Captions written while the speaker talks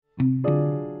What's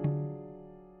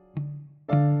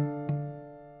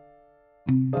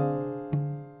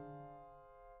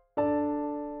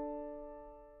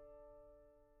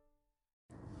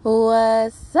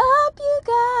up, you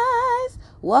guys?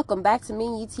 Welcome back to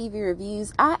Menu TV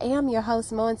Reviews. I am your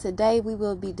host, Mo, and today we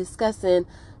will be discussing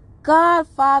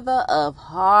Godfather of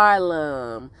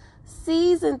Harlem,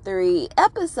 Season 3,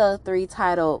 Episode 3,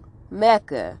 titled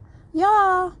Mecca.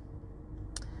 Y'all,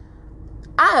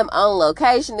 I am on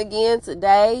location again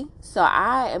today, so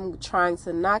I am trying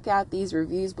to knock out these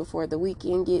reviews before the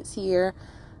weekend gets here,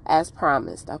 as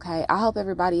promised, okay? I hope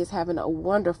everybody is having a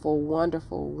wonderful,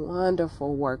 wonderful,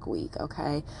 wonderful work week,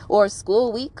 okay? Or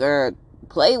school week, or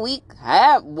play week,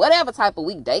 whatever type of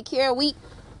week, daycare week,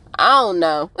 I don't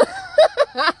know.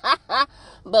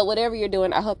 But whatever you're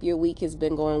doing, I hope your week has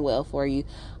been going well for you.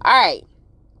 All right.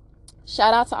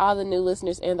 Shout out to all the new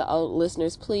listeners and the old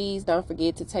listeners. Please don't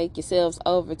forget to take yourselves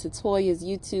over to Toya's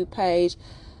YouTube page.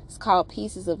 It's called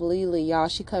Pieces of Lily, y'all.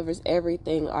 She covers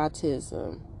everything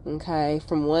autism. Okay,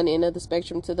 from one end of the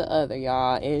spectrum to the other,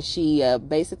 y'all. And she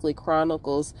basically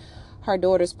chronicles her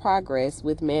daughter's progress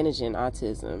with managing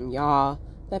autism. Y'all,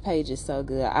 that page is so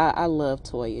good. I love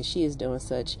Toya. She is doing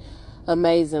such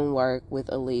amazing work with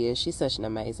Aaliyah. She's such an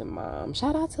amazing mom.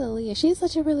 Shout out to Aaliyah. She's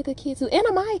such a really good kid, too. And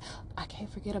Amaya, I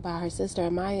can't forget about her sister,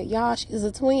 Amaya. Y'all, she's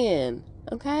a twin.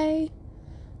 Okay?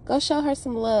 Go show her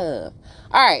some love.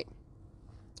 All right.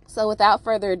 So without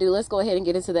further ado, let's go ahead and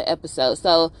get into the episode.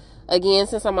 So, again,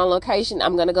 since I'm on location,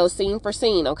 I'm going to go scene for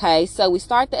scene, okay? So we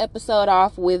start the episode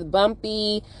off with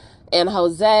Bumpy and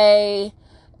Jose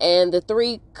and the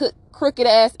three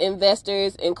crooked-ass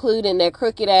investors, including their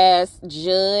crooked-ass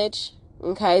judge,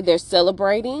 okay? They're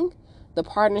celebrating the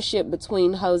partnership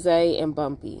between Jose and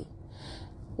Bumpy.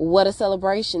 What a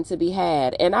celebration to be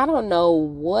had. And I don't know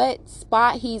what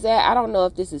spot he's at. I don't know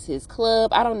if this is his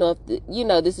club. I don't know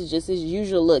if, this is just his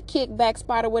usual little kickback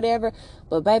spot or whatever.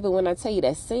 But, baby, when I tell you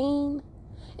that scene,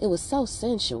 it was so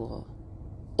sensual.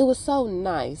 It was so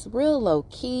nice. Real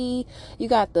low-key. You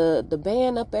got the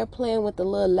band up there playing with the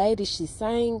little lady she's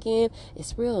singing.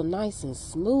 It's real nice and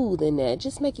smooth in there.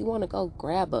 Just make you want to go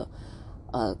grab a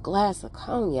glass of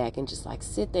cognac and just like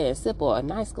sit there and sip, or a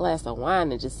nice glass of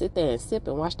wine and just sit there and sip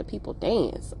and watch the people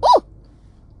dance. Ooh!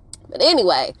 But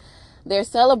anyway, they're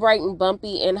celebrating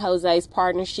Bumpy and Jose's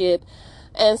partnership.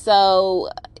 And so,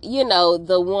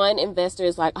 the one investor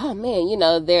is like, oh man,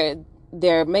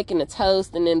 they're making a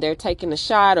toast and then they're taking a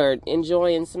shot or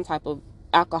enjoying some type of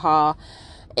alcohol.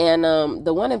 And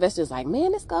the one investor is like,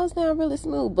 man, this goes down really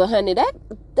smooth. But honey,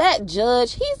 that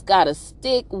judge, he's got a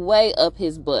stick way up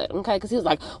his butt, okay? Because he was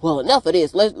like, well, enough of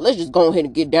this. Let's just go ahead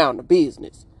and get down to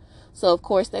business. So, of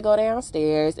course, they go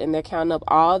downstairs and they're counting up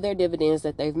all their dividends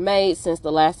that they've made since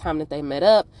the last time that they met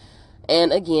up.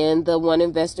 And again, the one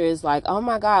investor is like, oh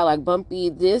my God, like, Bumpy,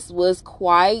 this was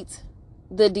quite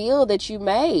the deal that you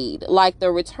made. Like,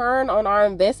 the return on our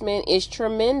investment is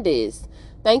tremendous.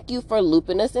 Thank you for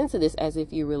looping us into this, as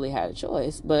if you really had a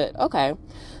choice. But, okay.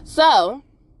 So,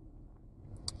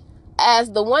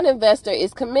 as the one investor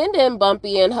is commending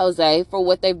Bumpy and Jose for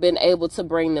what they've been able to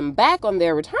bring them back on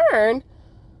their return,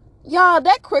 y'all,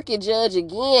 that crooked judge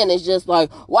again is just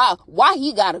like, why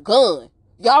he got a gun?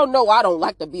 Y'all know I don't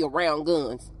like to be around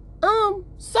guns.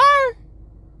 Sir,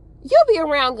 you be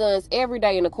around guns every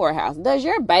day in the courthouse. Does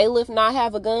your bailiff not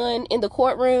have a gun in the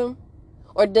courtroom?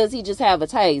 Or does he just have a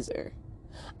taser?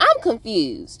 I'm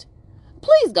confused.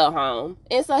 Please go home.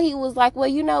 And so he was like, well,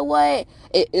 you know what?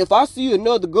 If I see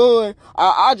another gun,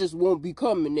 I just won't be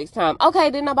coming next time.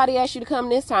 Okay, then nobody asked you to come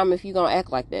this time if you're going to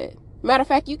act like that. Matter of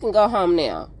fact, you can go home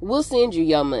now. We'll send you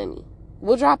your money.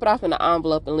 We'll drop it off in an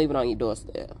envelope and leave it on your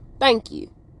doorstep. Thank you.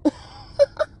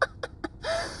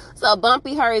 So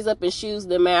Bumpy hurries up and shoos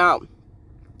them out.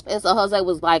 And so Jose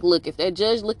was like, look, if that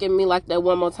judge look at me like that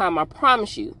one more time, I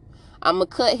promise you, I'm going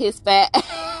to cut his fat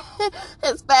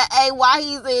A while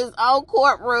he's in his own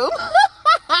courtroom.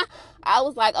 I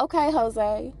was like, okay,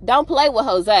 Jose, don't play with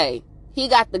Jose. He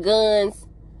got the guns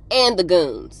and the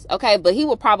goons, okay? But he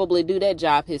will probably do that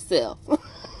job himself.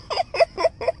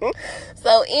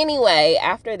 So anyway,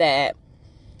 after that,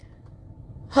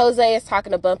 Jose is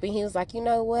talking to Bumpy. He was like, you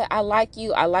know what? I like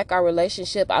you. I like our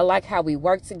relationship. I like how we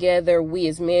work together. We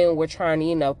as men, we're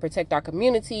trying to, protect our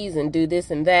communities and do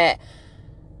this and that.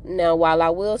 Now, while I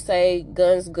will say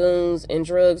guns, goons, and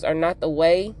drugs are not the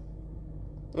way,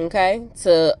 okay,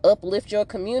 to uplift your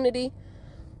community,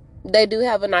 they do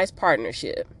have a nice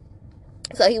partnership.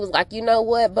 So he was like, you know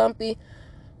what, Bumpy?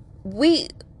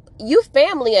 You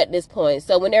family at this point.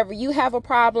 So whenever you have a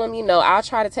problem, I'll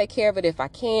try to take care of it if I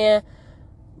can.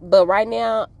 But right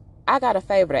now, I got a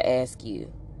favor to ask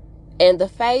you. And the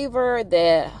favor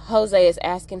that Jose is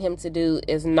asking him to do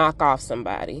is knock off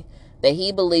somebody that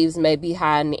he believes may be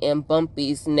hiding in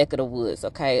Bumpy's neck of the woods,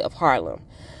 okay, of Harlem.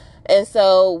 And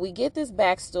so we get this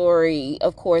backstory.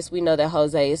 Of course, we know that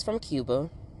Jose is from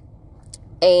Cuba.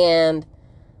 And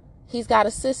he's got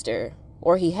a sister,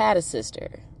 or he had a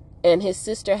sister. And his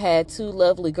sister had 2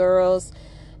 lovely girls.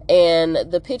 And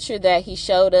the picture that he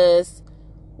showed us,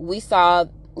 we saw,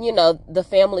 you know, the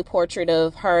family portrait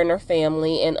of her and her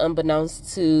family. And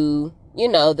unbeknownst to, you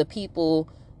know, the people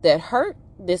that hurt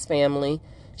this family,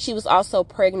 she was also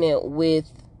pregnant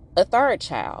with a 3rd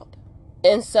child.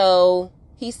 And so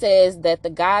he says that the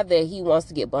guy that he wants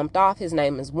to get bumped off, his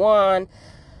name is Juan.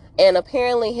 And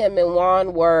apparently him and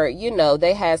Juan were, you know,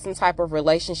 they had some type of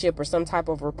relationship or some type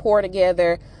of rapport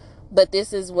together. But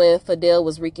this is when Fidel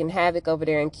was wreaking havoc over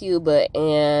there in Cuba.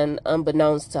 And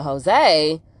unbeknownst to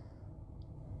Jose,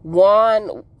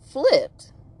 Juan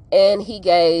flipped. And he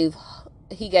gave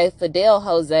Fidel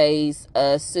Jose's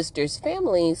sister's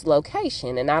family's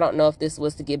location. And I don't know if this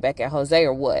was to get back at Jose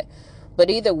or what. But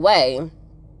either way,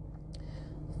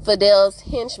 Fidel's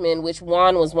henchmen, which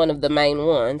Juan was one of the main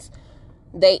ones,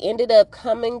 they ended up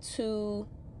coming to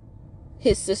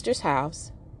his sister's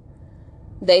house.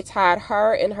 They tied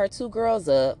her and her 2 girls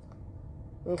up,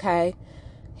 okay,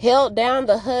 held down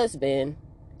the husband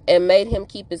and made him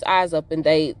keep his eyes open.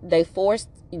 They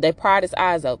pried his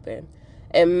eyes open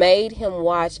and made him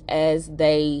watch as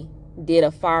they did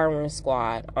a firing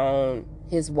squad on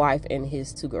his wife and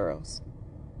his 2 girls.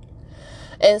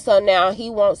 And so now he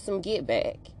wants some get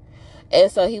back. And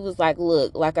so he was like,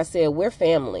 look, like I said, we're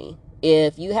family.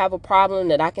 If you have a problem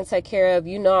that I can take care of,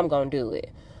 you know I'm going to do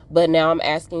it. But now I'm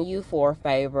asking you for a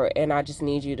favor, and I just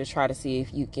need you to try to see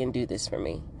if you can do this for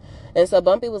me. And so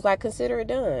Bumpy was like, consider it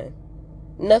done.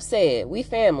 Enough said. We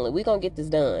family. We going to get this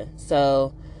done.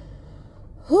 So,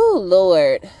 whoo,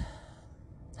 Lord.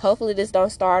 Hopefully this don't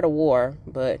start a war,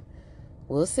 but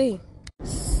we'll see.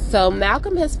 So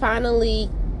Malcolm has finally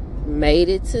made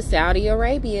it to Saudi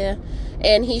Arabia,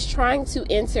 and he's trying to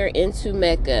enter into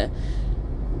Mecca.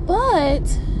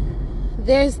 But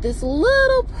there's this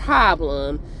little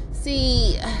problem.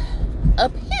 See,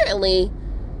 apparently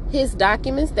his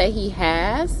documents that he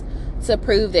has to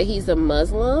prove that he's a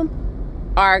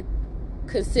Muslim are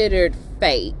considered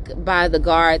fake by the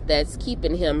guard that's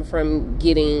keeping him from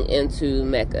getting into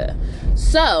Mecca.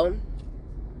 So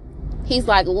he's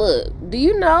like, look, do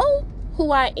you know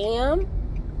who I am?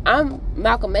 I'm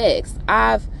Malcolm X.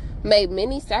 I've made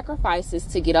many sacrifices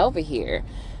to get over here.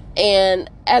 And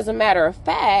as a matter of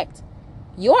fact,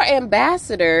 your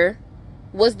ambassador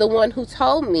was the one who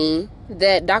told me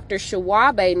that Dr.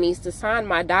 Shawabe needs to sign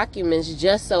my documents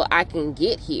just so I can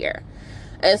get here.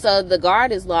 And so the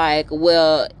guard is like,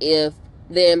 well, if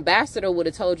the ambassador would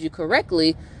have told you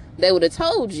correctly, they would have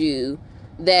told you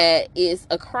that it's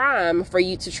a crime for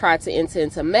you to try to enter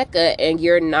into Mecca and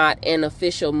you're not an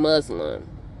official Muslim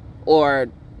or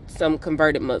some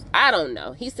converted Muslim. I don't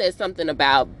know. He said something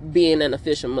about being an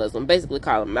official Muslim, basically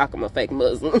calling Malcolm a fake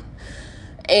Muslim.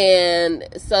 And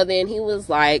so then he was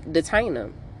like, detain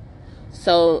him.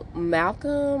 So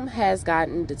Malcolm has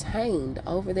gotten detained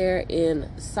over there in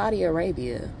Saudi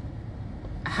Arabia.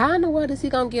 How in the world is he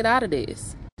gonna get out of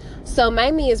this? So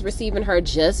Mamie is receiving her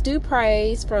just due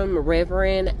praise from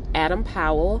Reverend Adam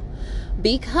Powell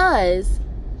because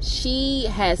she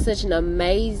had such an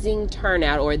amazing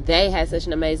turnout, or they had such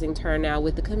an amazing turnout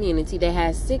with the community. They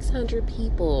had 600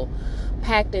 people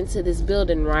packed into this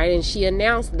building, right? And she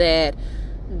announced that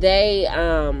they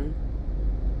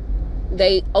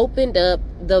opened up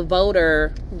the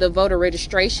voter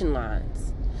registration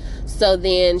lines. So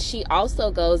then she also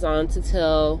goes on to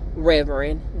tell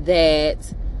Reverend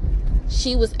that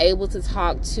she was able to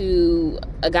talk to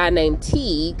a guy named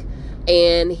Teague,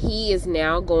 and he is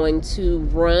now going to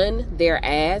run their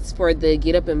ads for the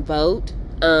Get Up and Vote,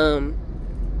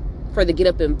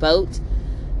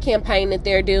 campaign that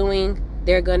they're doing.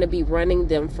 They're going to be running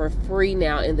them for free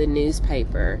now in the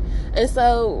newspaper. And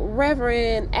so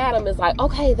Reverend Adam is like,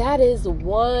 okay, that is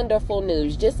wonderful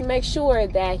news. Just make sure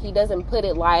that he doesn't put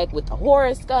it like with the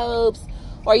horoscopes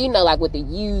or, you know, like with the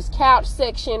used couch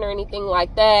section or anything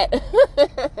like that.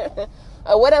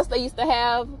 Or what else they used to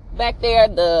have back there?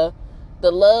 The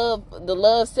love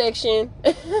section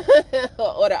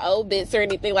or the obits or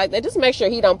anything like that. Just make sure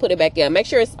he don't put it back in. Make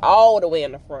sure it's all the way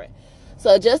in the front.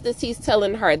 So just as he's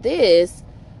telling her this,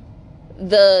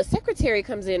 the secretary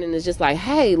comes in and is just like,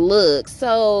 hey, look,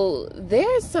 so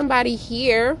there's somebody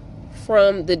here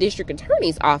from the district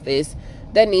attorney's office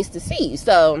that needs to see you.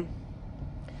 So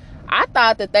I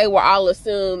thought that they were all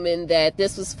assuming that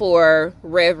this was for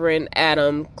Reverend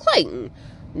Adam Clayton.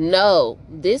 No,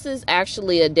 this is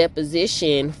actually a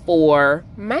deposition for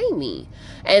Mamie.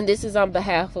 And this is on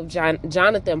behalf of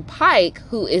Jonathan Pike,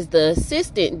 who is the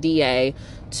assistant DA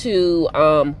to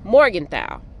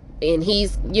Morgenthau. And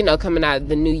he's, coming out of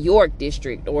the New York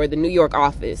district or the New York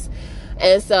office.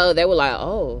 And so they were like,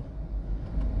 oh,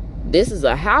 this is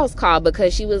a house call,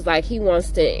 because she was like, he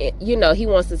wants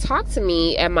to talk to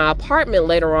me at my apartment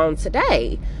later on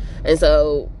today. And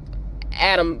so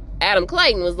Adam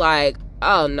Clayton was like,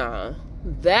 oh no,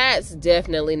 that's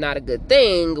definitely not a good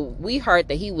thing. We heard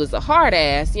that he was a hard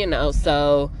ass,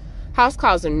 so house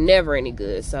calls are never any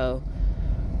good. So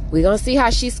we're gonna see how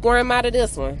she squirm out of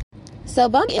this one. So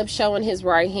Bumpy is showing his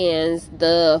right hands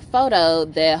the photo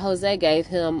that Jose gave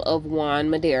him of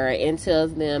Juan Madera, and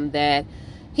tells them that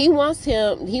he wants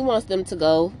them to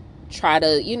go try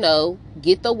to,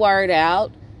 get the word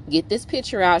out, get this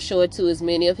picture out, show it to as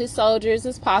many of his soldiers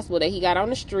as possible that he got on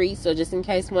the street, so just in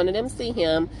case one of them see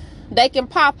him, they can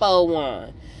pop old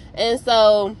Juan. And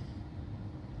so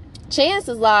Chance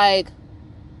is like,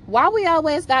 why we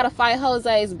always gotta fight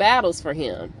Jose's battles for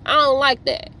him? I don't like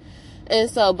that. And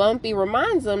so Bumpy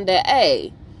reminds him that,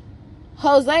 hey,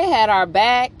 Jose had our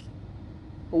back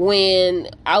when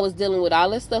I was dealing with all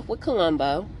this stuff with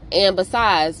Colombo. And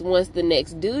besides, once the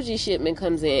next Doogie shipment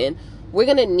comes in, we're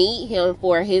going to need him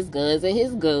for his guns and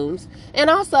his goons, and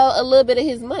also a little bit of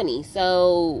his money.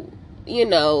 So,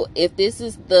 if this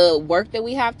is the work that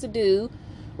we have to do,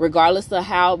 regardless of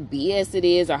how BS it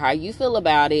is or how you feel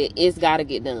about it, it's got to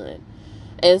get done.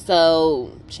 And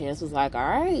so Chance was like, all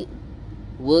right,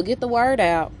 we'll get the word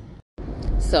out.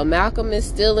 So Malcolm is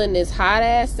still in this hot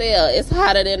ass cell. It's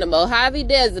hotter than the Mojave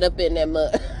Desert up in that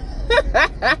mud.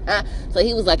 So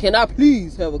he was like, can I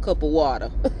please have a cup of water?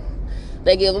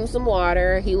 They give him some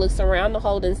water. He looks around the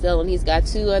holding cell, and he's got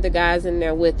two other guys in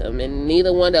there with him, and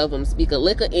neither one of them speak a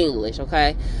lick of English,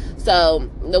 okay? So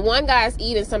the one guy's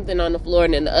eating something on the floor,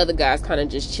 and then the other guy's kind of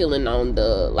just chilling on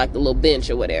the little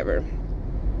bench or whatever.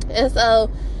 And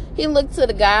so he looked to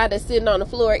the guy that's sitting on the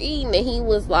floor eating, and he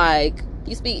was like,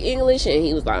 you speak English? And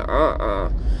he was like,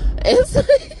 And so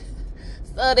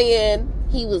then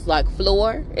he was like,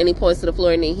 floor, and he points to the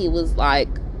floor, and then he was like,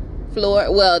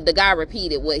 floor. Well, the guy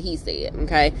repeated what he said,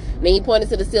 okay? And then he pointed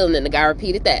to the ceiling, and the guy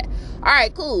repeated that. All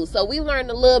right, cool. So we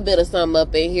learned a little bit of something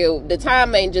up in here. The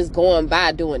time ain't just going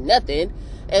by doing nothing.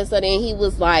 And so then he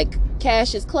was like,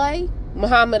 Cassius Clay,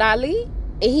 Muhammad Ali?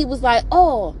 And he was like,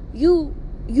 oh, you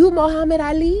Muhammad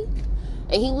Ali?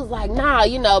 And he was like, nah,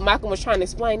 Malcolm was trying to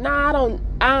explain, nah,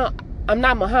 I'm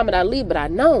not Muhammad Ali, but I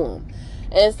know him.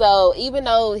 And so even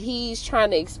though he's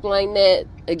trying to explain that,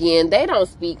 again, they don't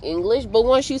speak English, but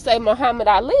once you say Muhammad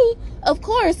Ali, of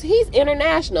course, he's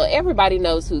international. Everybody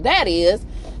knows who that is.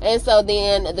 And so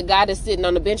then the guy that's sitting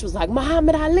on the bench was like,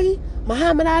 Muhammad Ali?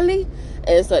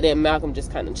 And so then Malcolm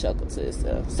just kind of chuckled to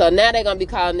himself. So now they're going to be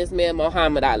calling this man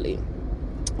Muhammad Ali.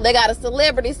 They got a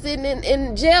celebrity sitting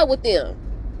in jail with them.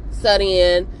 So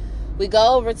then we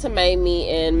go over to Mamie,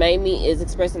 and Mamie is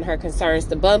expressing her concerns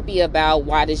to Bumpy about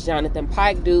why this Jonathan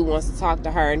Pike dude wants to talk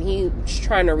to her, and he's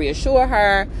trying to reassure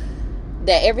her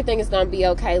that everything is going to be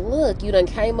okay. Look, you done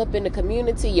came up in the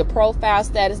community, your profile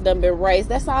status done been raised.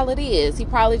 That's all it is. He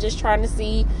probably just trying to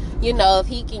see, if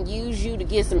he can use you to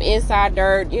get some inside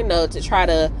dirt, to try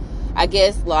to, I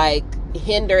guess,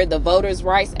 hinder the Voters'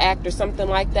 Rights Act or something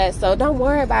like that. So don't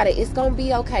worry about it. It's going to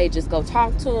be okay. Just go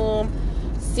talk to him.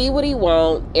 See what he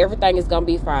wants. Everything is going to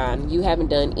be fine. You haven't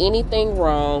done anything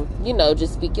wrong.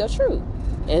 Just speak your truth.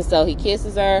 And so he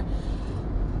kisses her,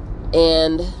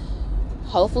 and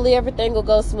hopefully everything will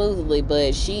go smoothly,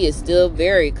 but she is still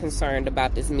very concerned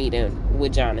about this meeting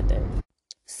with Jonathan.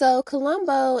 So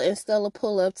Columbo and Stella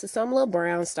pull up to some little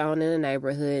brownstone in the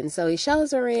neighborhood, and so he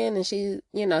shows her in, and she,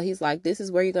 he's like, this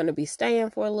is where you're going to be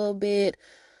staying for a little bit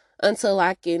until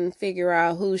I can figure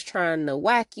out who's trying to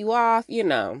whack you off,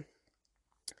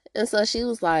 And so she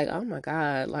was like, oh my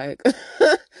God,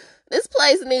 this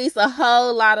place needs a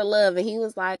whole lot of love. And he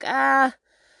was like, I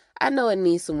know it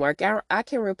needs some work. I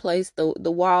can replace the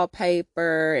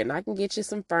wallpaper, and I can get you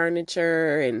some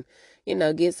furniture, and,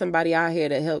 get somebody out here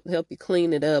to help you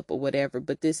clean it up or whatever.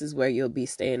 But this is where you'll be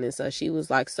staying. And so she was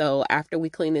like, so after we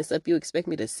clean this up, you expect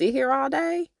me to sit here all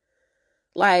day?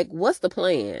 What's the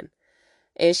plan?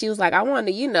 And she was like, I want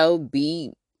to,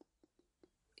 be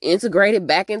integrated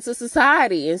back into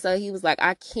society. And so he was like,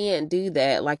 I can't do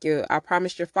that. I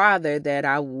promised your father that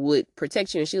I would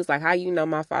protect you. And she was like, how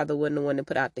my father wasn't the one that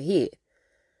put out the hit?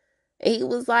 And he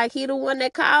was like, he the one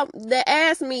that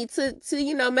asked me to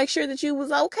make sure that you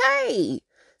was okay.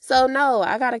 So no,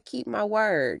 I gotta keep my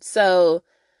word. So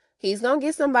he's gonna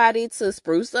get somebody to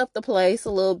spruce up the place a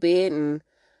little bit, and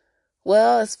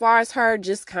well, as far as her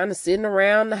just kind of sitting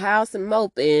around the house and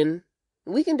moping,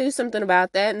 we can do something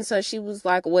about that. And so she was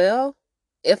like, well,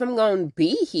 if I'm going to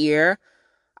be here,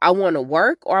 I want to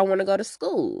work or I want to go to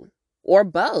school or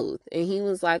both. And he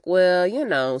was like,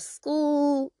 well,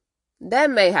 school,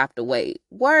 that may have to wait.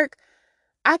 Work,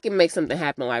 I can make something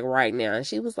happen like right now. And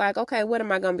she was like, okay, what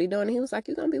am I going to be doing? And he was like,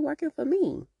 you're going to be working for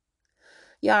me.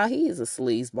 Y'all, he is a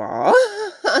sleazeball.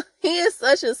 He is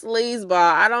such a sleazeball.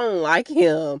 I don't like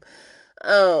him.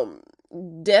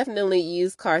 Definitely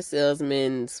used car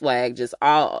salesman swag. He's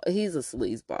a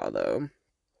sleazeball though.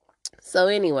 So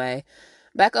anyway,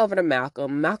 back over to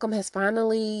Malcolm. Malcolm has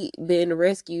finally been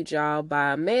rescued, y'all,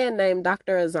 by a man named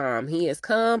Dr. Azam. He has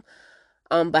come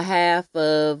on behalf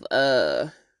of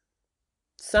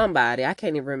somebody. I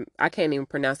can't even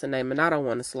pronounce the name, and I don't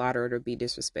want to slaughter it or be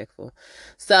disrespectful.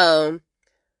 So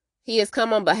he has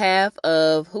come on behalf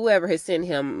of whoever has sent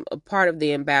him, a part of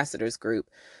the ambassadors group,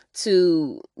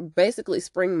 to basically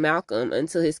spring Malcolm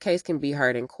until his case can be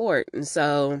heard in court. And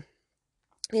so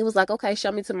he was like, okay,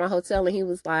 show me to my hotel. And he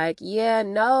was like, yeah,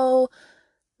 no,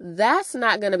 that's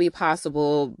not going to be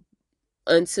possible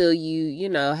until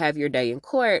you have your day in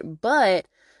court.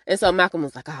 And so Malcolm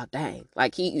was like, oh, dang.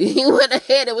 Like, he went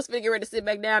ahead and was figuring to sit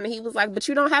back down. And he was like, but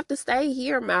you don't have to stay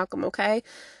here, Malcolm, okay?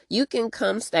 You can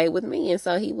come stay with me. And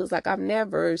so he was like, I've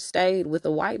never stayed with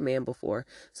a white man before.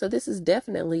 So this is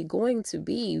definitely going to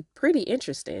be pretty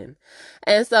interesting.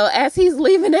 And so as he's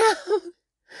leaving out,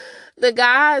 the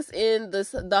guys in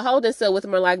the holding cell with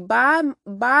him are like, bye,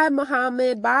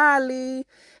 Muhammad, bye, Ali.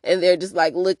 And they're just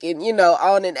like looking,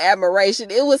 on in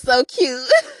admiration. It was so cute.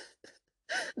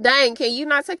 Dang, can you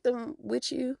not take them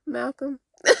with you, Malcolm?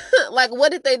 Like,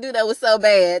 what did they do that was so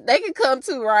bad? They can come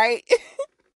too, right?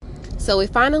 So we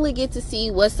finally get to see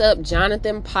what's up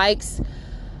Jonathan Pike's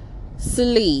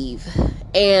sleeve.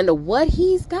 And what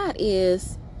he's got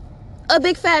is a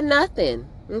big fat nothing.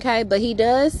 Okay, but he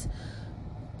does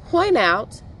point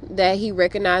out that he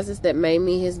recognizes that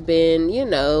Mamie has been,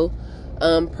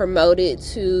 promoted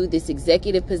to this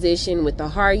executive position with the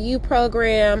HARU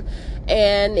program.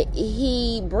 And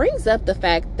he brings up the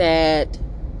fact that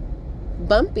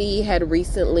Bumpy had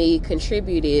recently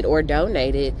contributed or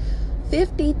donated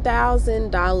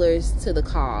 $50,000 to the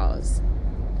cause.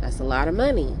 That's a lot of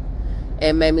money.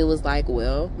 And Mamie was like,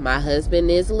 well, my husband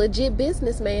is a legit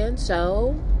businessman,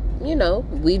 so,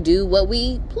 we do what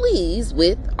we please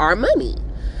with our money.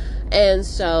 And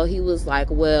so he was like,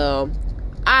 well,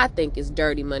 I think it's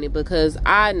dirty money because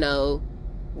I know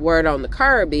word on the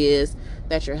curb is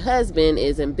that your husband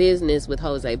is in business with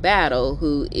Jose Battle,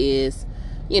 who is,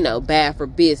 bad for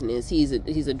business. He's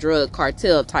a drug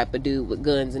cartel type of dude with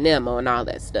guns and ammo and all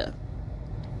that stuff.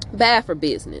 Bad for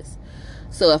business.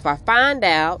 So if I find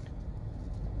out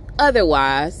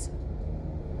otherwise,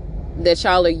 that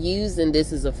y'all are using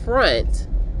this as a front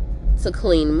to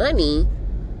clean money,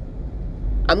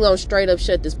 I'm going to straight up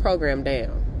shut this program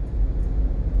down.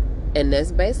 And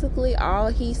that's basically all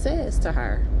he says to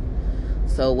her.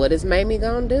 So what is Mamie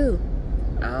going to do?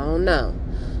 I don't know.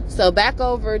 So back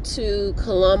over to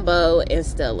Columbo and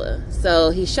Stella. So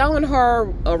he's showing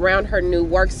her around her new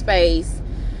workspace.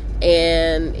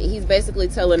 And he's basically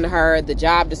telling her the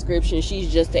job description.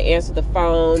 She's just to answer the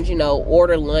phones,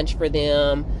 order lunch for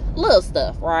them. Little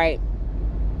stuff, right?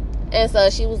 And so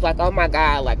she was like, oh my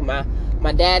God, like my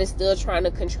dad is still trying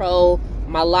to control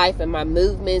my life and my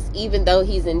movements, even though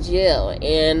he's in jail.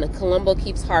 And Columbo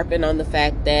keeps harping on the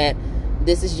fact that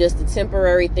this is just a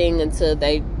temporary thing until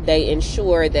they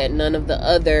ensure that none of the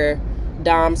other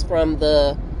Doms from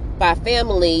the 5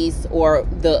 families or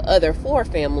the other 4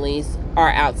 families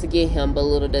are out to get him. But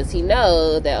little does he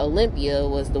know that Olympia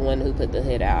was the one who put the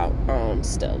hit out on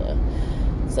Stella.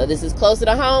 So this is closer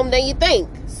to home than you think.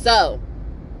 So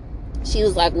she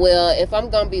was like, well, if I'm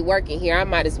going to be working here, I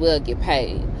might as well get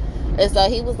paid. And so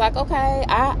he was like, okay,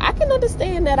 I can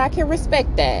understand that. I can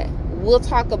respect that. We'll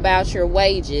talk about your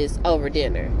wages over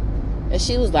dinner. And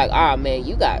she was like, oh man,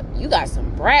 you got some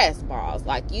brass balls.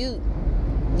 Like you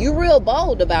real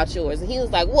bold about yours. And he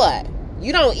was like, what?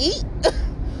 You don't eat?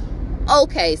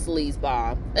 Okay,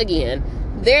 sleazeball. Again,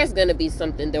 there's going to be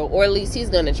something though, or at least he's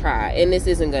going to try. And this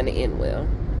isn't going to end well.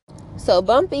 So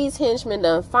Bumpy's henchman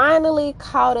done finally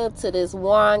caught up to this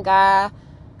one guy.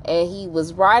 And he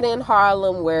was right in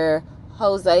Harlem where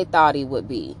Jose thought he would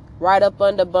be. Right up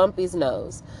under Bumpy's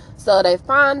nose. So they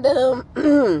find him.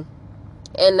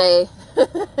 And they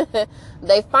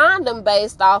they find him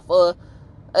based off of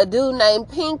a dude named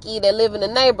Pinky that live in the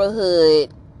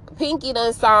neighborhood. Pinky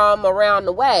done saw him around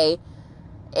the way.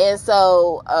 And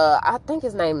so I think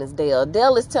his name is Dale.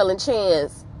 Dale is telling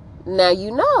Chance,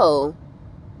 now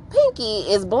Pinky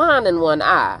is blind in one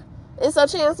eye. And so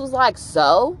Chance was like,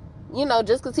 so,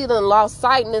 just because he done lost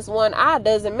sight in this one eye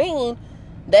doesn't mean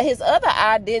that his other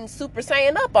eye didn't Super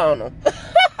Saiyan up on him.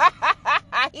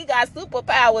 He got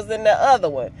superpowers in the other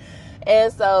one.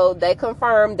 And so they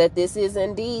confirmed that this is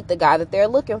indeed the guy that they're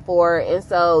looking for. And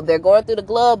so they're going through the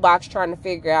glove box trying to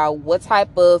figure out what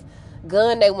type of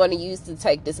gun they want to use to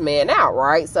take this man out,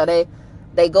 right? So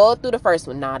they go through the first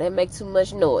one. Nah, that make too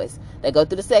much noise. They go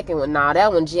through the second one. Nah,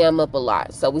 that one jam up a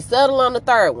lot. So we settle on the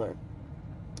third one.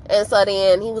 And so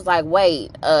then he was like,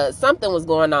 wait, something was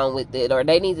going on with it, or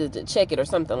they needed to check it or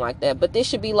something like that. But this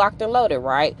should be locked and loaded,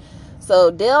 right?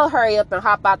 So Dale hurry up and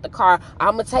hop out the car.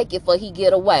 I'm going to take it before he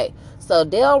get away. So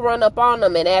Dale run up on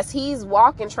him, and as he's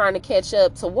walking trying to catch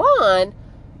up to Juan,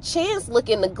 Chance look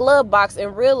in the glove box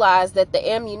and realize that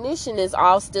the ammunition is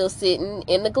all still sitting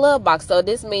in the glove box. So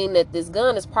this means that this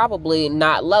gun is probably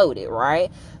not loaded,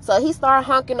 right? So he started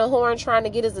honking the horn trying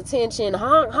to get his attention.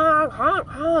 Honk, honk, honk,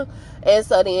 honk. And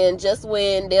so then just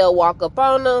when Dale walk up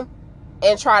on him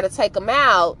and try to take him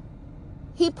out,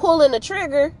 he pulling the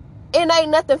trigger and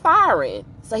ain't nothing firing.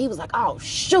 So he was like, oh,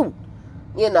 shoot.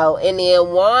 And then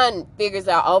Juan figures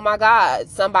out, oh my God,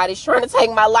 somebody's trying to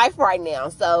take my life right now.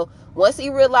 So once he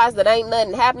realized that ain't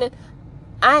nothing happening,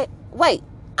 I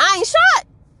ain't shot.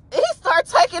 He started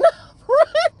taking off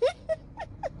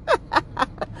running.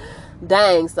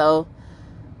 Dang, so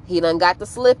he done got the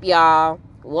slip, y'all.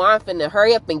 Juan finna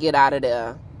hurry up and get out of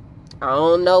there. I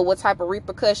don't know what type of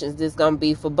repercussions this gonna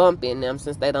be for Bumpy and them,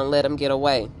 since they done let him get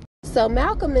away. So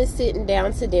Malcolm is sitting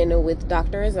down to dinner with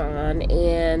Dr. Azan,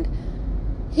 and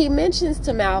he mentions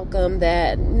to Malcolm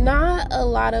that not a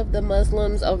lot of the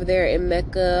Muslims over there in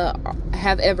Mecca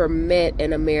have ever met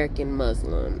an American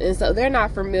Muslim. And so they're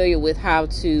not familiar with how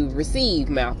to receive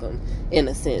Malcolm, in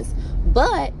a sense.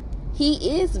 But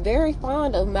he is very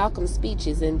fond of Malcolm's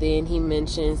speeches. And then he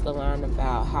mentions the line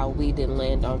about how we didn't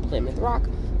land on Plymouth Rock.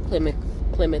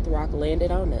 Plymouth Rock landed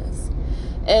on us.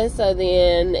 And so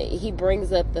then he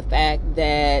brings up the fact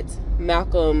that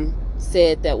Malcolm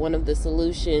said that one of the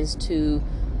solutions to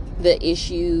the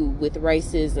issue with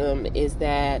racism is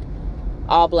that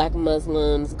all black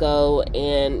Muslims go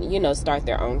and, start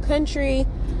their own country.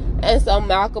 And so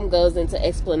Malcolm goes into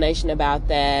explanation about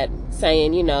that,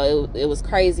 saying, it was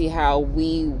crazy how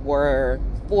we were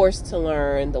forced to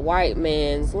learn the white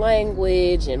man's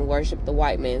language and worship the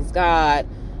white man's God,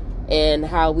 and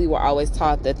how we were always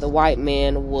taught that the white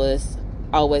man was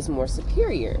always more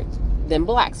superior than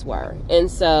blacks were. And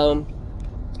so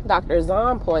Dr.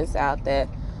 Zahn points out that,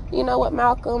 you know what,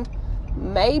 Malcolm,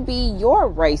 maybe you're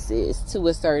racist to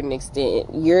a certain extent.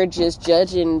 You're just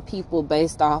judging people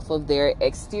based off of their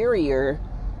exterior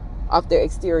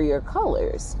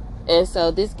colors. And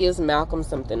so this gives Malcolm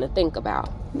something to think about.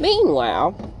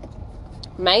 Meanwhile,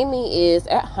 Mamie is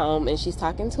at home and she's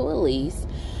talking to Elise,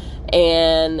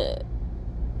 and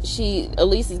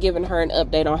Elise is giving her an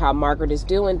update on how Margaret is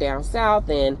doing down south,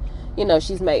 and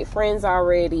she's made friends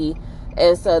already.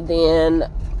 And so then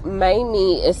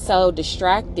Mamie is so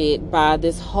distracted by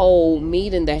this whole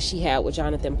meeting that she had with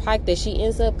Jonathan Pike that she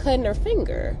ends up cutting her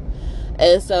finger.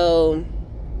 And so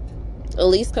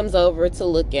Elise comes over to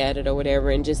look at it or whatever,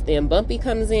 and just then Bumpy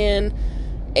comes in,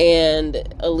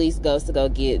 and Elise goes to go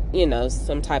get,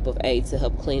 some type of aid to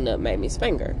help clean up Mamie's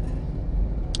finger.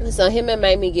 So him and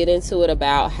Mamie get into it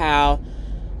about how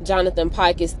Jonathan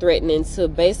Pike is threatening to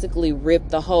basically rip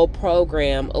the whole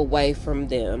program away from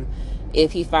them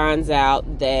if he finds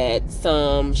out that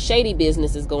some shady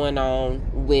business is going on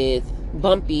with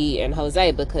Bumpy and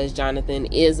Jose, because Jonathan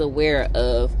is aware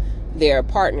of their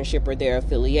partnership or their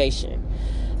affiliation.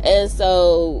 And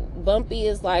so Bumpy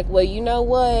is like, well, you know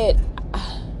what?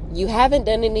 You haven't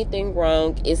done anything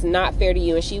wrong. It's not fair to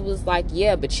you. And she was like,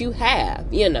 yeah, but you have,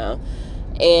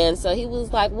 And so he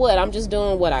was like, what? I'm just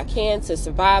doing what I can to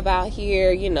survive out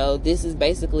here. This is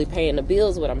basically paying the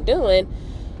bills, what I'm doing.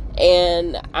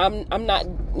 And I'm not,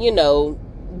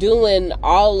 doing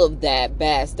all of that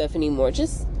bad stuff anymore.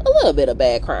 Just a little bit of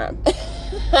bad crime.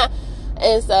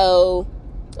 And so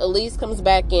Elise comes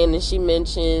back in and she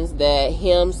mentions that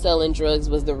him selling drugs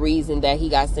was the reason that he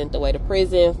got sent away to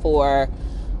prison for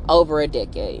over a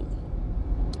decade.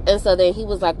 And so then he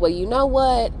was like, well, you know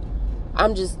what?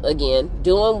 I'm just, again,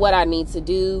 doing what I need to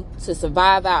do to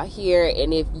survive out here.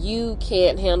 And if you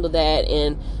can't handle that,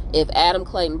 and if Adam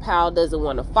Clayton Powell doesn't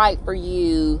want to fight for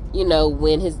you,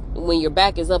 when your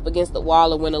back is up against the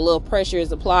wall or when a little pressure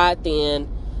is applied, then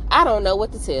I don't know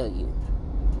what to tell you.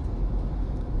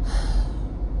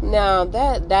 Now,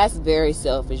 that's very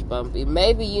selfish, Bumpy.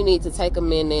 Maybe you need to take a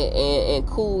minute and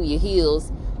cool your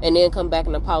heels and then come back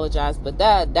and apologize. But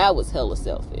that was hella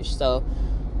selfish. So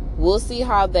we'll see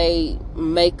how they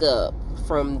make up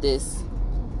from this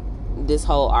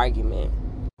whole argument.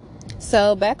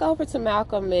 So back over to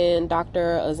Malcolm and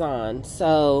Dr. Azan.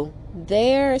 So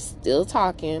they're still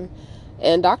talking,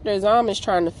 and Dr. Azam is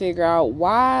trying to figure out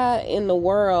why in the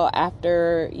world,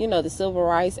 after, the Civil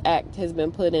Rights Act has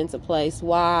been put into place,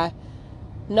 why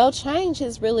no change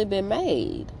has really been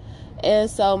made. And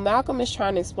so Malcolm is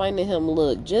trying to explain to him,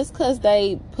 look, just because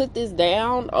they put this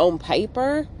down on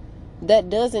paper,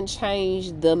 that doesn't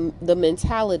change the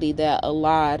mentality that a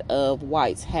lot of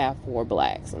whites have for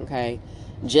blacks, okay?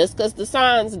 Just because the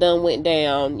signs done went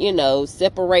down,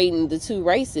 separating the two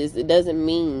races, it doesn't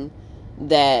mean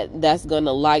that that's going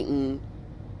to lighten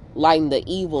the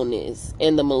evilness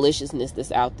and the maliciousness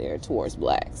that's out there towards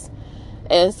blacks.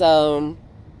 And so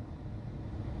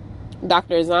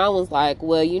Dr. Zahn was like,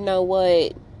 well, you know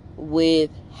what? With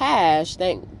hash,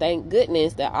 thank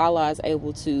goodness that Allah is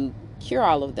able to cure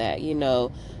all of that,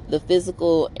 the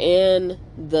physical and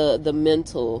the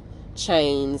mental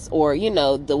chains, or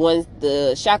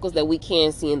the shackles that we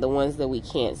can see and the ones that we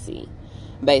can't see.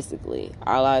 Basically,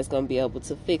 Allah is going to be able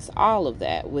to fix all of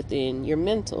that within your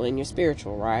mental and your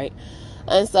spiritual, right?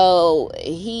 And so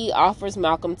he offers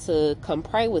Malcolm to come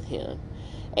pray with him.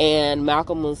 And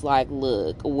Malcolm was like,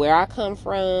 look, where I come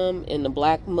from in the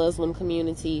black Muslim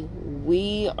community,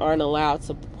 we aren't allowed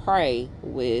to pray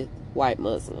with white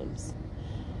Muslims.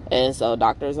 And so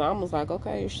Dr. Zahn was like,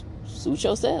 okay, suit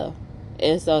yourself.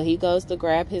 And so he goes to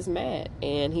grab his mat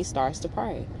and he starts to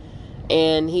pray.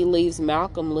 And he leaves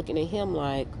Malcolm looking at him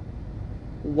like,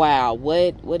 wow,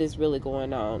 what is really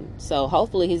going on? So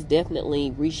hopefully he's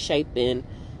definitely reshaping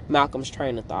Malcolm's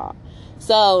train of thought.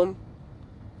 So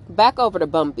back over to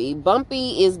Bumpy.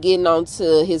 Bumpy is getting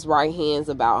onto his right hands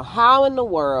about how in the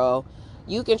world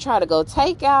you can try to go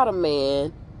take out a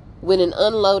man with an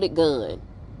unloaded gun.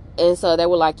 And so they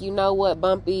were like, you know what,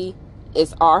 Bumpy?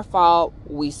 It's our fault.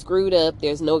 We screwed up.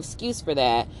 There's no excuse for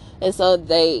that. And so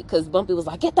because Bumpy was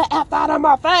like, get the F out of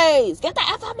my face. Get the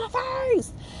F out of my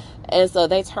face. And so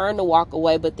they turned to walk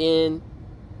away. But then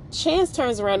Chance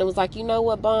turns around and was like, you know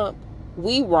what, Bump?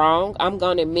 We wrong. I'm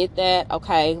going to admit that.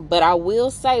 Okay. But I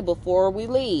will say before we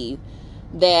leave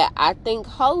that I think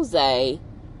Jose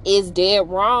is dead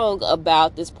wrong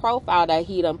about this profile that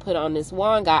he done put on this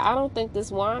one guy. I don't think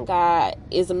this one guy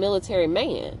is a military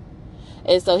man.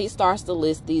 And so he starts to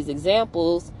list these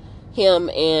examples.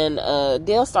 Him and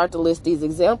Dale start to list these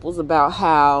examples about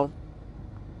how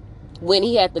when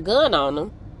he had the gun on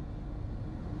him,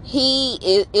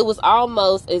 it was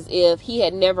almost as if he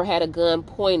had never had a gun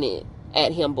pointed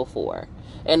at him before.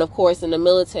 And of course in the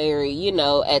military,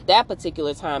 at that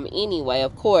particular time anyway,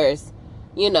 of course,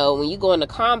 when you go into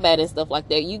combat and stuff like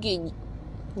that,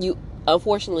 you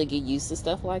unfortunately get used to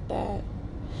stuff like that.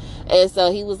 And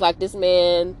so he was like, this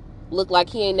man looked like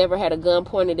he ain't never had a gun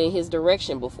pointed in his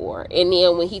direction before. And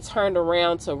then when he turned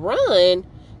around to run,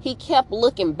 he kept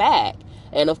looking back.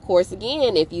 And of course,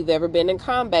 again, if you've ever been in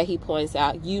combat, he points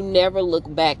out, you never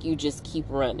look back, you just keep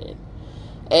running.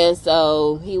 And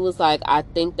so he was like, I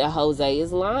think that Jose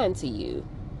is lying to you.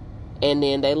 And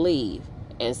then they leave.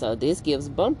 And so this gives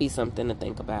Bumpy something to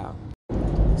think about.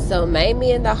 So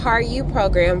Mamie and the Heart U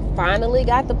program finally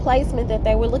got the placement that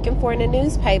they were looking for in the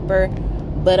newspaper.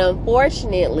 But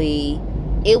unfortunately,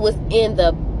 it was in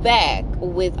the back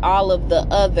with all of the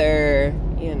other,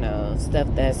 stuff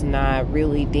that's not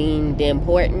really deemed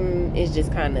important. It's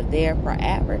just kind of there for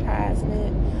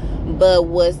advertisement. But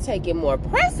what's taking more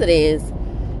precedence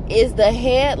is the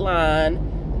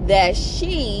headline that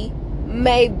she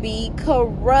may be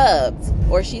corrupt,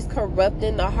 or she's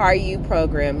corrupting the Heart U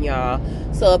program, y'all.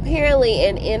 So apparently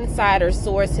an insider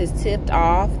source has tipped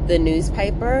off the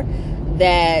newspaper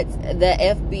that the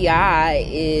FBI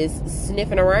is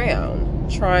sniffing around,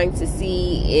 trying to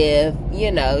see if,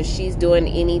 she's doing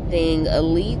anything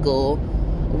illegal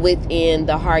within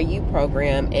the Heart U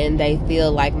program, and they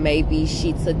feel like maybe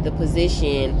she took the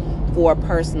position for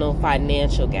personal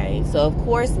financial gain. So of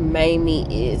course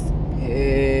Mamie is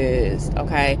pissed,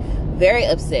 okay? Very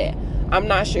upset. I'm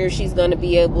not sure she's going to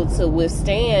be able to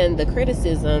withstand the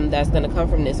criticism that's going to come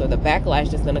from this, or the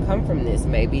backlash that's going to come from this.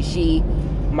 Maybe she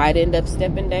might end up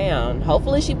stepping down.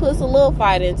 Hopefully she puts a little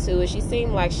fight into it. She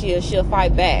seemed like she'll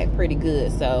fight back pretty good.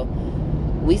 So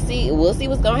we'll see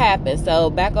what's going to happen. So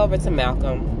back over to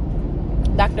Malcolm.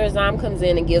 Dr. Azam comes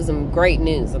in and gives him great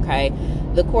news, okay?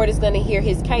 The court is going to hear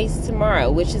his case tomorrow,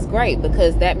 which is great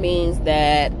because that means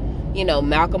that,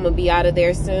 Malcolm will be out of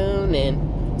there soon,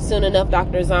 and soon enough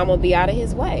Dr. Azam will be out of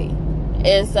his way.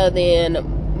 And so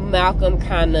then Malcolm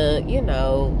kind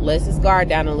of, lets his guard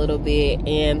down a little bit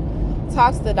and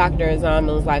talks to Dr. Azam and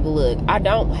was like, look, I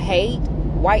don't hate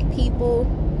white people,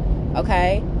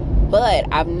 okay? but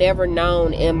I've never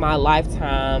known in my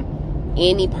lifetime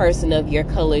any person of your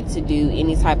color to do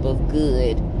any type of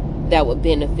good that would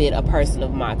benefit a person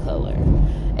of my color.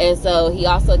 And so he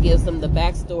also gives them the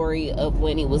backstory of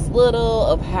when he was little,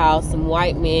 of how some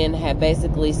white men had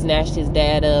basically snatched his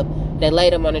dad up. They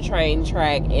laid him on a train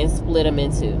track and split him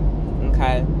in two.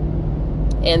 Okay.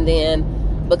 And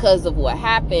then because of what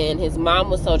happened, his mom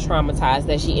was so traumatized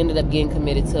that she ended up getting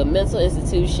committed to a mental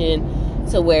institution,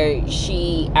 to where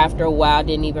she, after a while,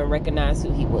 didn't even recognize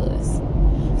who he was.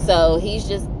 So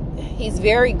he's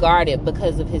very guarded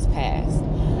because of his past.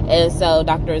 And so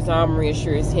Dr. Azam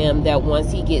reassures him that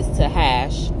once he gets to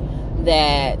Hash,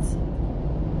 that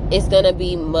it's going to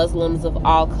be Muslims of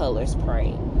all colors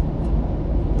praying.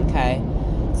 Okay.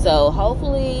 So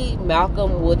hopefully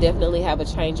Malcolm will definitely have a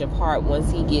change of heart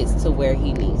once he gets to where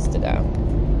he needs to go.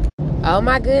 Oh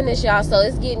my goodness, y'all. So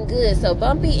it's getting good. So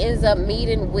Bumpy ends up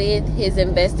meeting with his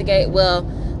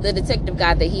the detective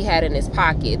guy that he had in his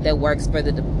pocket that works for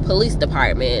the police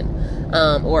department,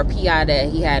 or PI that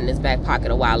he had in his back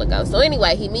pocket a while ago. So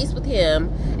anyway, he meets with him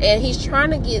and he's trying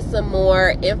to get some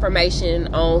more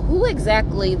information on who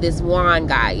exactly this Juan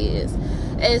guy is.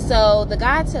 And so the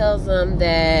guy tells him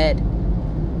that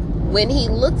when he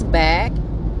looks back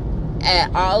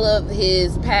at all of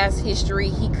his past history,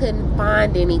 he couldn't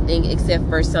find anything except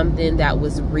for something that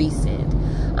was recent.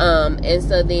 And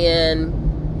so then,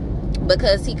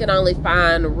 because he can only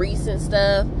find recent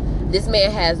stuff, this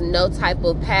man has no type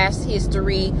of past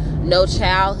history, no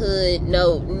childhood,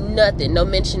 no nothing, no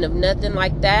mention of nothing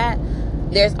like that.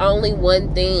 There's only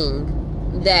one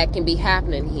thing that can be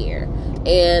happening here.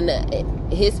 And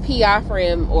his PI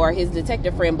friend, or his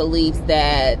detective friend, believes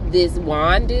that this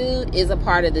Juan dude is a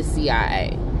part of the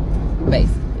CIA,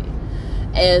 basically.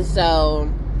 And so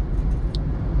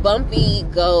Bumpy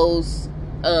goes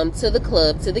to the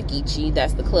club, to the Geechee,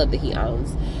 that's the club that he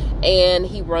owns, and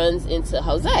he runs into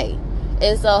Jose.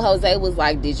 And so Jose was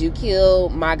like, did you kill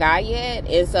my guy yet?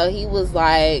 And so he was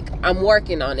like, I'm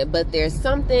working on it, but there's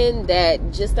something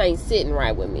that just ain't sitting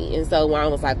right with me. And so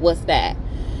Juan was like, what's that?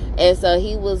 And so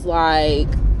he was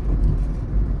like,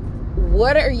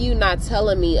 what are you not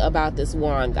telling me about this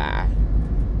Juan guy?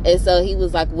 And so he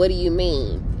was like, what do you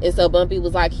mean? And so Bumpy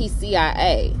was like, he's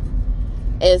CIA.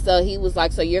 And so he was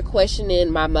like, so you're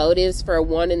questioning my motives for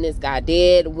wanting this guy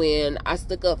dead? When I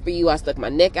stuck up for you, I stuck my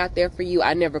neck out there for you.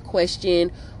 I never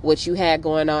questioned what you had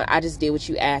going on. I just did what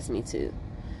you asked me to.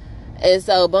 And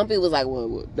so Bumpy was like,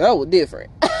 well, that was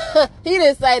different. He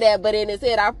didn't say that, but in his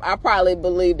head, I probably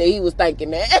believed that he was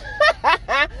thinking that.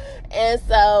 And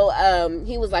so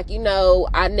he was like,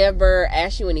 I never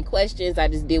asked you any questions. I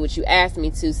just did what you asked me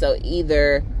to. So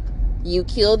either you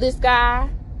kill this guy,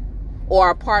 or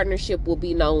our partnership will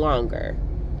be no longer.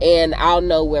 And I'll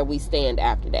know where we stand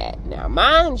after that. Now,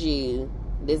 mind you,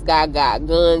 this guy got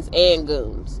guns and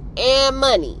goons and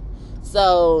money.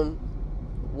 So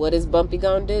what is Bumpy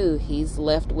gonna do? He's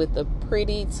left with a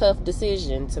pretty tough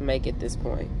decision to make at this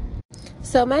point.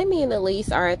 So Mamie and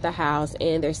Elise are at the house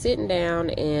and they're sitting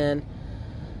down and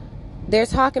they're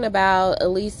talking about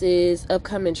Elise's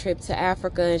upcoming trip to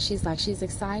Africa, and she's like, she's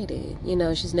excited.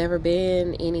 She's never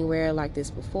been anywhere like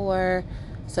this before,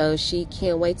 so she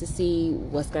can't wait to see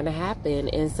what's going to happen.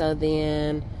 And so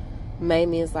then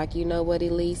Mamie is like, you know what,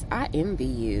 Elise, I envy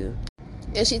you.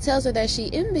 And she tells her that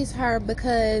she envies her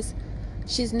because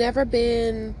she's never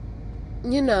been,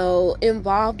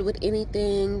 involved with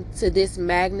anything to this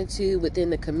magnitude within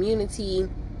the community.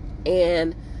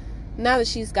 And now that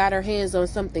she's got her hands on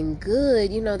something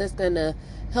good, that's going to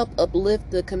help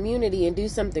uplift the community and do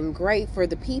something great for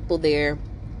the people there,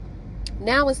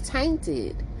 now it's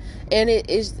tainted. And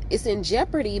it's in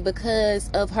jeopardy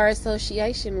because of her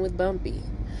association with Bumpy.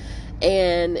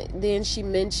 And then she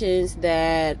mentions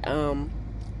that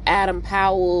Adam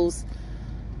Powell's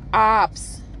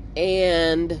ops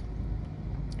and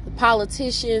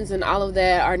politicians and all of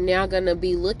that are now going to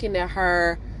be looking at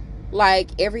her like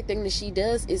everything that she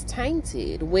does is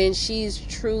tainted, when she's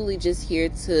truly just here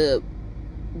to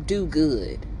do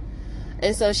good.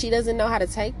 And so she doesn't know how to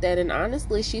take that. And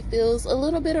honestly, she feels a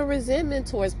little bit of resentment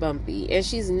towards Bumpy. And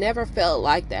she's never felt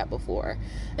like that before.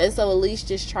 And so Elise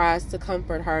just tries to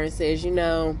comfort her and says, he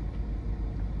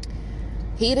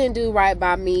didn't do right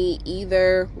by me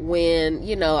either when,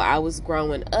 I was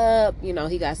growing up.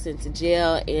 He got sent to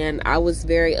jail and I was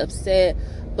very upset.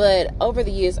 But over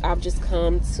the years, I've just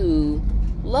come to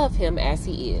love him as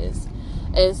he is.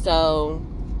 And so,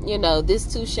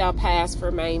 this too shall pass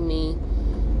for Mamie.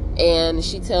 And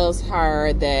she tells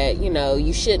her that,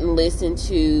 you shouldn't listen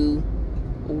to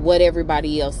what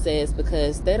everybody else says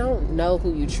because they don't know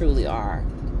who you truly are.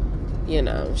 You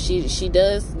know, she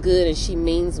does good and she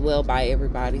means well by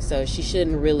everybody, so she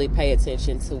shouldn't really pay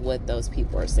attention to what those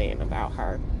people are saying about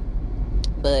her.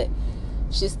 But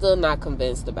she's still not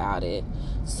convinced about it.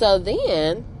 So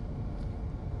then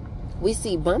we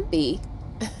see Bumpy.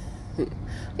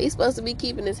 He's supposed to be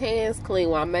keeping his hands clean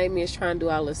while Mamie is trying to do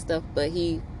all this stuff, but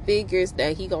he figures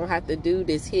that he gonna have to do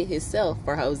this hit himself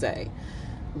for Jose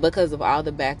because of all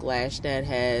the backlash that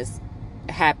has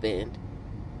happened,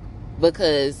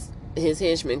 because his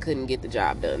henchmen couldn't get the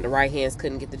job done. The right hands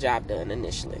couldn't get the job done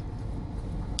initially.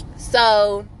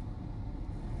 So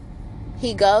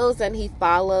he goes and he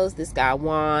follows this guy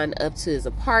Juan up to his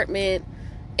apartment.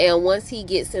 And once he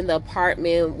gets in the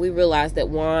apartment, we realize that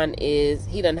Juan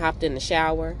he done hopped in the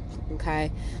shower. Okay.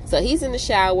 So he's in the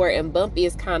shower and Bumpy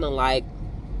is kind of like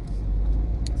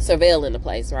surveilling the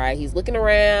place, right? He's looking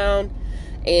around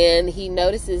and he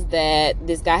notices that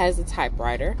this guy has a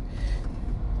typewriter.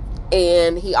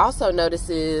 And he also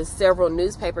notices several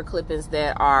newspaper clippings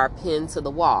that are pinned to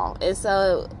the wall. And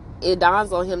so it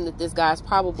dawns on him that this guy's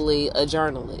probably a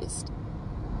journalist.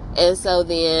 And so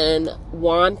then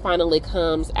Juan finally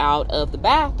comes out of the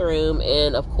bathroom,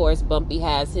 and of course Bumpy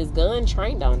has his gun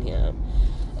trained on him.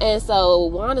 And so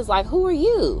Juan is like, "Who are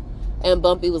you?" And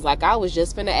Bumpy was like, "I was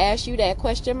just finna ask you that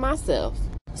question myself."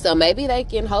 So maybe they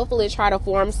can hopefully try to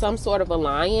form some sort of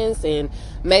alliance, and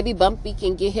maybe Bumpy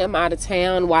can get him out of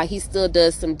town while he still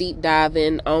does some deep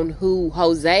diving on who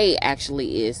Jose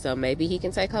actually is. So maybe he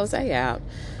can take Jose out.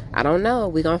 I don't know.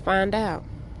 We're gonna find out.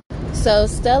 So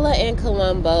Stella and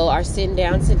Columbo are sitting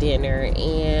down to dinner,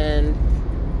 and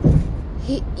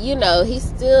he's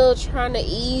still trying to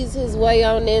ease his way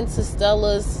on into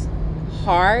Stella's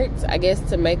heart, I guess,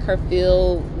 to make her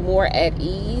feel more at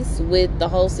ease with the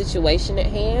whole situation at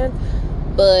hand.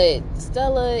 But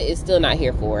Stella is still not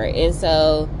here for it. And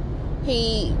so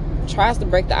he tries to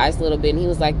break the ice a little bit, and he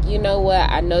was like, "You know what?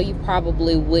 I know you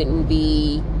probably wouldn't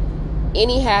be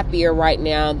any happier right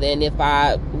now than if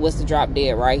I was to drop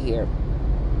dead right here."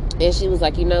 And she was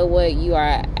like, "You know what? You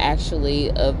are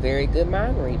actually a very good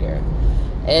mind reader."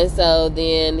 And so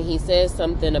then he says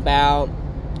something about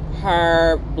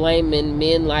her blaming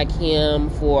men like him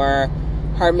for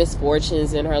her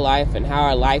misfortunes in her life and how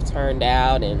her life turned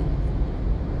out. And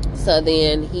so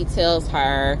then he tells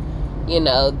her,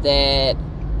 that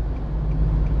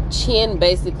Chin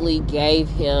basically gave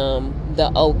him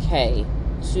the okay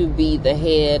to be the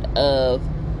head of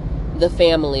the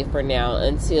family for now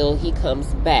until he comes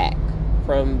back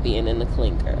from being in the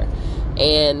clinker,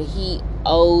 and he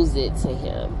owes it to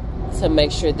him to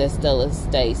make sure that Stella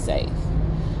stays safe.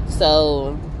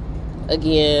 So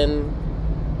again,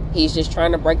 he's just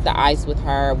trying to break the ice with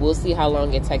her. We'll see how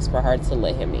long it takes for her to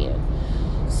let him in.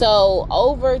 So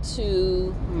over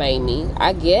to Mamie.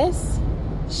 I guess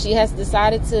she has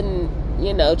decided to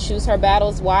choose her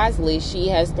battles wisely. She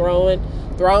has thrown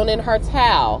in her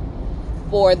towel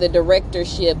for the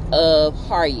directorship of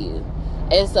Harlem.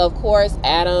 And so, of course,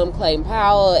 Adam Clayton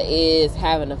Powell is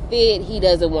having a fit. He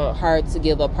doesn't want her to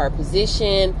give up her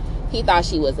position. He thought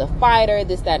she was a fighter,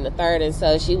 this, that, and the third. And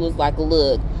so she was like,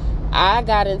 "Look, I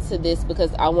got into this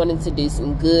because I wanted to do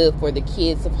some good for the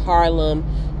kids of Harlem.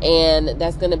 And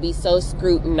that's going to be so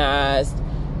scrutinized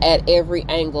at every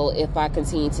angle if I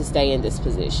continue to stay in this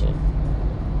position."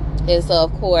 And so,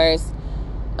 of course,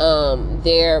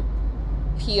 their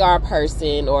PR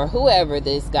person or whoever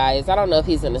this guy is, I don't know if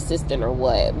he's an assistant or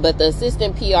what, but the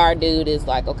assistant PR dude is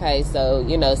like, "Okay, so,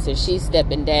 since she's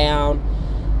stepping down,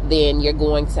 then you're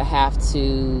going to have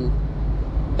to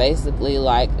basically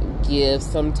like give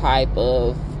some type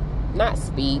of, not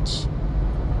speech,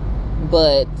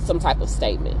 but some type of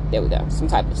statement." There we go. Some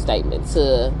type of statement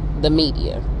to the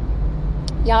media.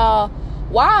 Y'all,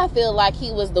 why I feel like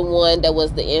he was the one that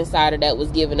was the insider that was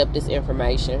giving up this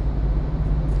information,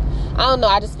 I don't know.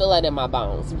 I just feel it in my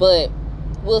bones. But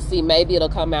we'll see. Maybe it'll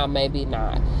come out, maybe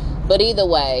not. But either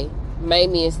way,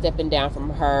 Mamie is stepping down from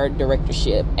her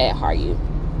directorship at Harlem.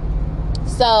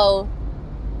 So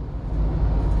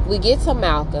we get to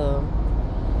Malcolm,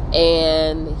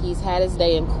 and he's had his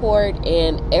day in court,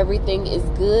 and everything is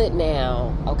good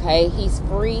now. Okay, he's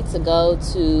free to go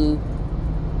to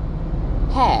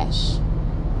Posh.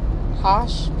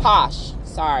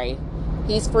 Sorry,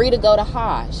 he's free to go to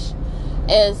Hosh.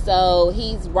 And so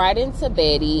he's writing to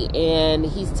Betty, and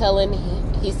he's telling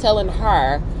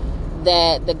her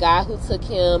that the guy who took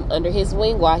him under his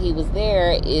wing while he was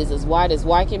there is as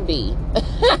white can be.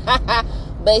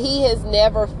 But he has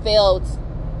never felt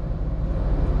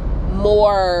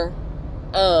more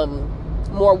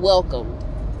welcomed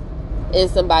in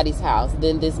somebody's house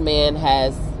than this man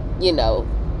has,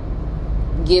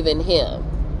 given him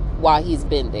while he's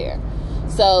been there.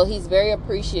 So he's very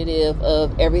appreciative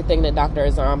of everything that Dr.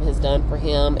 Azam has done for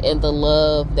him and the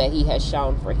love that he has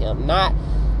shown for him. Not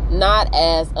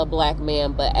as a black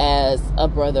man, but as a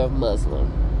brother of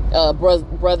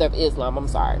brother of Islam, I'm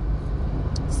sorry.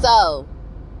 So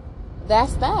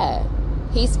that's that.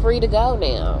 He's free to go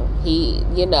now.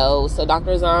 So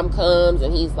Dr. Azam comes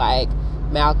and he's like,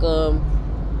 Malcolm,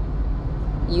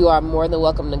 you are more than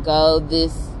welcome to go.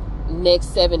 This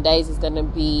next 7 days is going to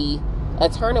be a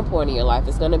turning point in your life.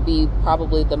 It's going to be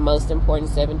probably the most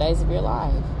important 7 days of your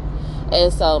life.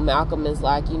 And so Malcolm is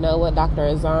like, you know what, Dr.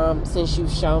 Azam, since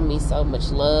you've shown me so much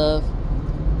love,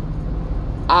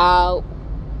 I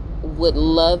would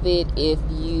love it if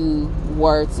you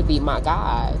were to be my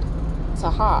guide to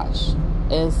Hajj.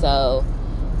 And so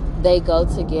they go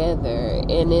together,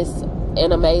 and it's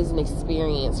an amazing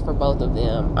experience for both of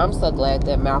them. I'm so glad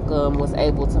that Malcolm was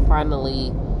able to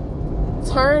finally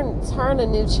turn a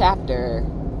new chapter,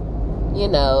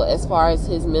 as far as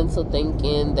his mental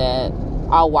thinking that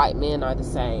all white men are the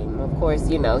same. Of course,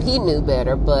 he knew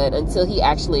better, but until he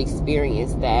actually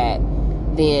experienced that,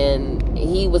 then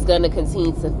he was going to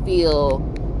continue to feel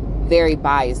very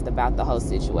biased about the whole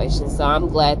situation. So I'm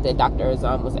glad that Dr.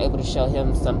 Azam was able to show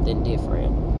him something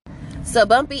different. So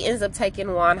Bumpy ends up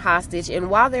taking Juan hostage, and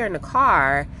while they're in the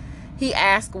car, he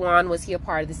asked Juan, was he a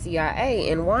part of the CIA?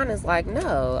 And Juan is like,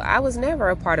 no, I was never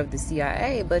a part of the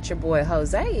CIA, but your boy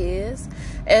Jose is.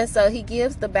 And so he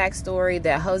gives the backstory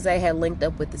that Jose had linked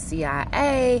up with the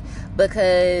CIA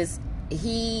because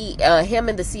him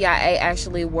and the CIA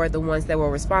actually were the ones that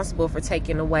were responsible for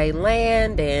taking away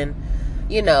land and,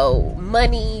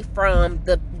 money from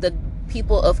the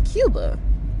people of Cuba.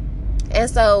 And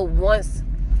so once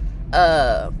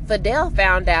Fidel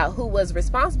found out who was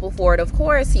responsible for it, of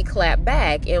course he clapped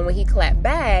back, and when he clapped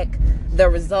back, the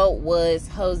result was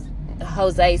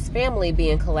Jose's family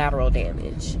being collateral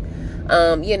damage.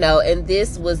 And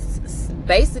this was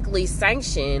basically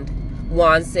sanctioned,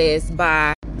 Juan says,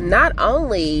 by not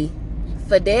only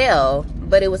Fidel,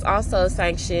 but it was also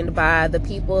sanctioned by the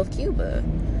people of Cuba.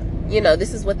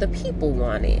 This is what the people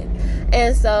wanted.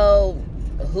 And so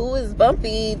who is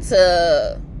Bumpy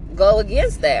to go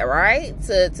against that, right?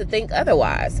 To think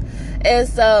otherwise. And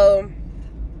so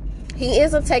he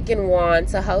ends up taking Juan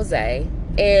to Jose,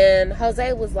 and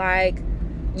Jose was like,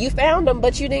 you found him,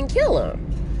 but you didn't kill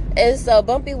him. And so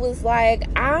Bumpy was like,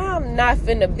 I'm not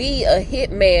finna be a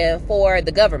hitman for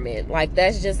the government. Like,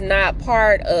 that's just not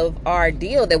part of our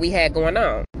deal that we had going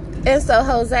on. And so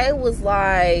Jose was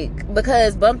like,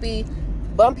 because Bumpy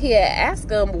had asked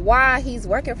him why he's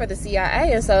working for the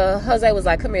CIA. And so Jose was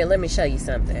like, come here, let me show you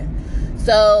something.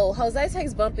 So Jose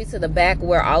takes Bumpy to the back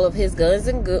where all of his guns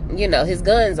and his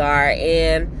guns are.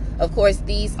 And of course,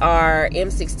 these are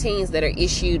M16s that are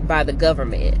issued by the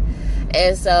government.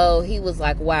 And so he was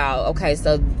like, wow, okay,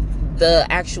 so the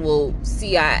actual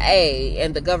CIA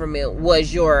and the government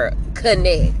was your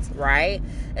connect, right?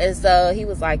 And so he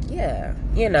was like, yeah,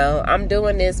 I'm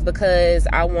doing this because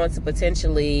I want to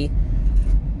potentially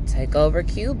take over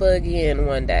Cuba again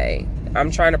one day.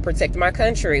 I'm trying to protect my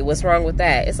country. What's wrong with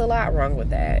that? It's a lot wrong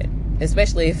with that,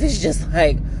 especially if it's just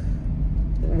like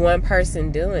one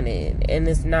person doing it and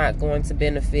it's not going to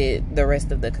benefit the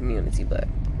rest of the community. But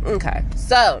okay,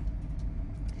 so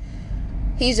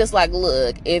he's just like,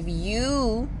 look, if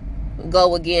you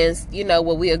go against,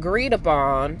 what we agreed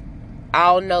upon,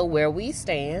 I'll know where we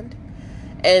stand.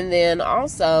 And then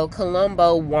also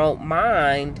Colombo won't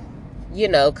mind,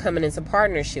 coming into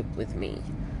partnership with me.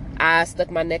 I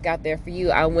stuck my neck out there for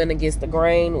you. I went against the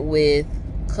grain with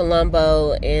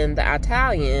Colombo and the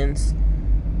Italians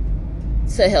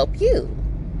to help you.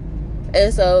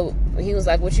 And so he was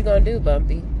like, what you gonna do,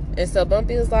 Bumpy? And so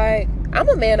Bumpy was like, I'm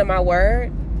a man of my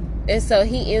word. And so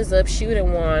he ends up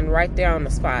shooting Juan right there on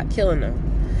the spot, killing him.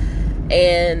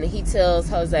 And he tells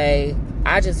Jose,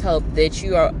 I just hope that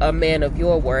you are a man of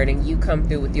your word and you come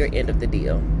through with your end of the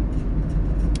deal.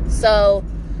 So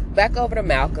back over to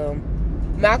Malcolm.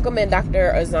 Malcolm and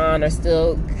Dr. Azam are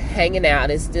still hanging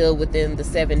out. It's still within the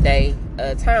 7-day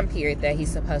time period that he's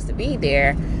supposed to be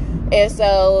there. And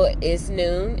so it's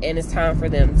noon and it's time for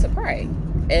them to pray.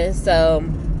 And so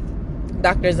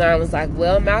Dr. Azam was like,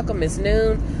 well, Malcolm, it's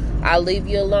noon. I'll leave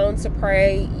you alone to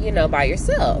pray, by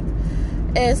yourself.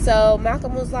 And so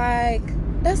Malcolm was like,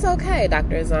 that's okay,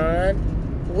 Dr. Azam.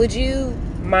 Would you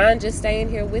mind just staying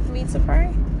here with me to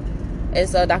pray? And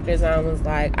so Dr. Azam was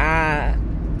like, I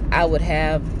would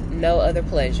have no other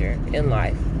pleasure in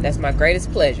life. That's my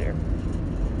greatest pleasure.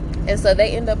 And so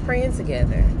they end up praying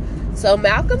together. So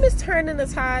Malcolm is turning the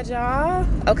tide, y'all.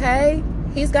 Okay?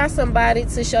 He's got somebody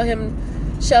to show him,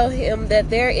 show him that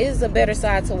there is a better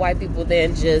side to white people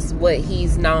than just what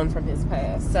he's known from his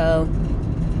past. So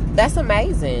that's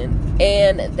amazing.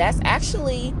 And that's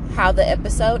actually how the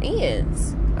episode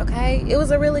ends. Okay, it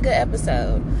was a really good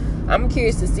episode. I'm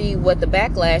curious to see what the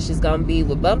backlash is going to be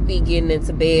with Bumpy getting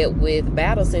into bed with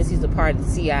Battle, since he's a part of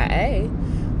the CIA.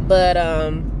 But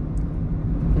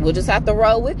we'll just have to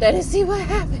roll with that and see what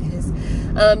happens.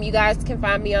 You guys can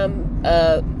find me on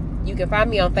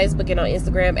Facebook and on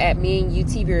Instagram at Me and You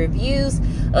TV Reviews.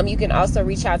 You can also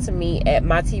reach out to me at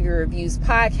My TV Reviews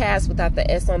Podcast without the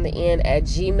S on the end at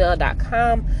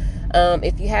gmail.com.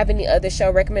 If you have any other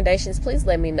show recommendations, please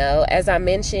let me know. As I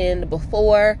mentioned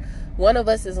before, One of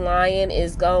Us is Lying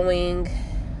is going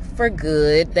for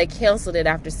good. They canceled it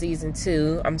after season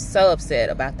 2. I'm so upset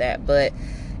about that, but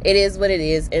it is what it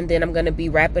is. And then I'm going to be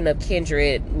wrapping up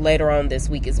Kindred later on this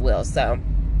week as well. So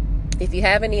if you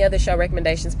have any other show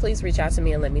recommendations, please reach out to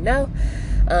me and let me know.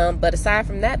 But aside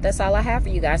from that, that's all I have for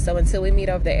you guys. So until we meet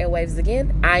over the airwaves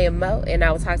again, I am Mo, and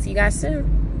I will talk to you guys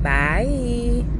soon. Bye.